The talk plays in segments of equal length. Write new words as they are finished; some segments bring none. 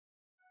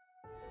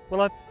Well,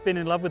 I've been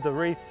in love with the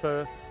reef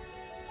for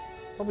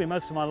probably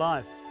most of my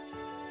life.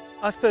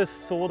 I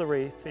first saw the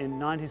reef in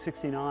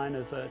 1969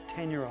 as a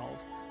 10-year-old.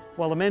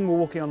 While the men were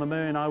walking on the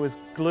moon, I was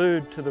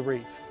glued to the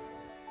reef.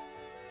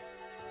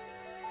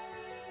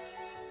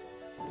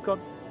 It's got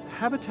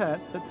habitat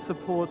that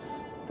supports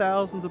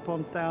thousands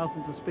upon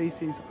thousands of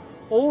species,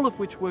 all of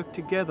which work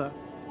together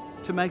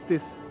to make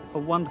this a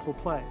wonderful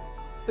place.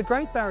 The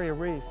Great Barrier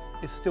Reef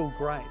is still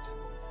great,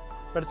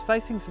 but it's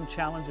facing some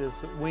challenges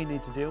that we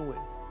need to deal with.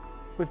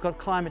 We've got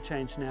climate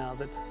change now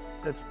that's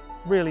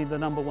really the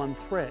 #1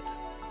 threat.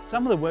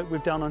 Some of the work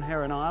we've done on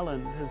Heron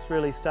Island has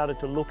really started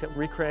to look at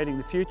recreating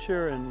the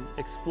future and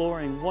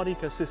exploring what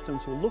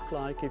ecosystems will look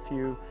like if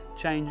you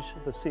change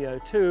the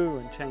CO2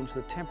 and change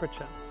the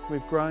temperature.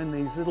 We've grown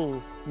these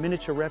little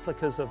miniature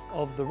replicas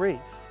of the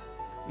reef.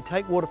 We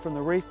take water from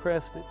the reef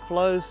crest, it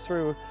flows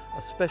through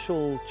a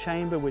special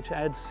chamber which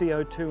adds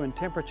CO2 and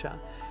temperature,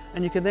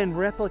 and you can then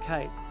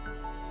replicate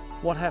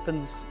what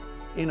happens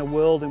in a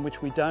world in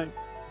which we don't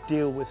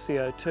deal with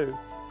CO2.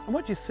 And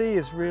what you see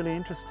is really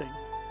interesting.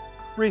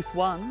 Reef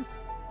 1,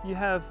 you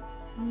have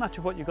much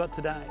of what you've got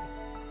today.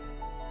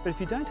 But if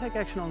you don't take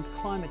action on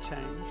climate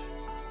change,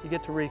 you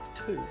get to Reef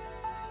 2.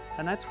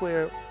 And that's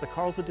where the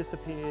corals have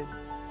disappeared,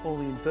 all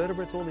the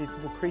invertebrates, all these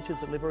little creatures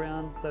that live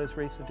around those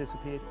reefs have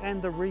disappeared,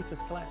 and the reef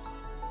has collapsed.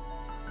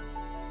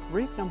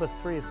 Reef number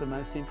 3 is the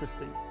most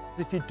interesting.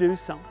 If you do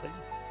something,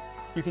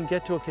 you can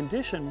get to a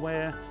condition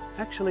where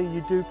actually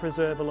you do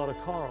preserve a lot of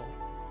coral.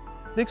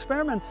 The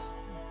experiments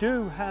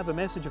do have a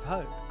message of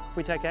hope. If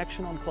we take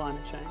action on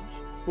climate change,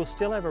 we'll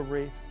still have a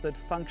reef that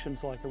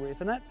functions like a reef,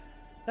 and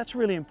that's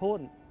really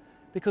important,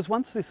 because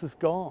once this is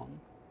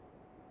gone,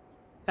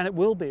 and it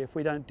will be if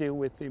we don't deal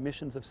with the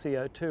emissions of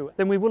CO2,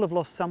 then we will have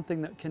lost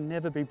something that can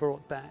never be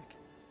brought back.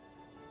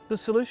 The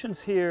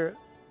solutions here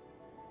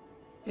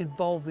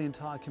involve the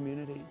entire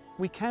community.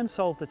 We can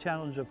solve the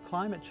challenge of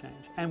climate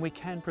change and we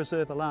can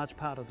preserve a large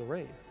part of the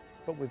reef,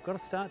 but we've got to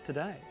start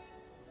today.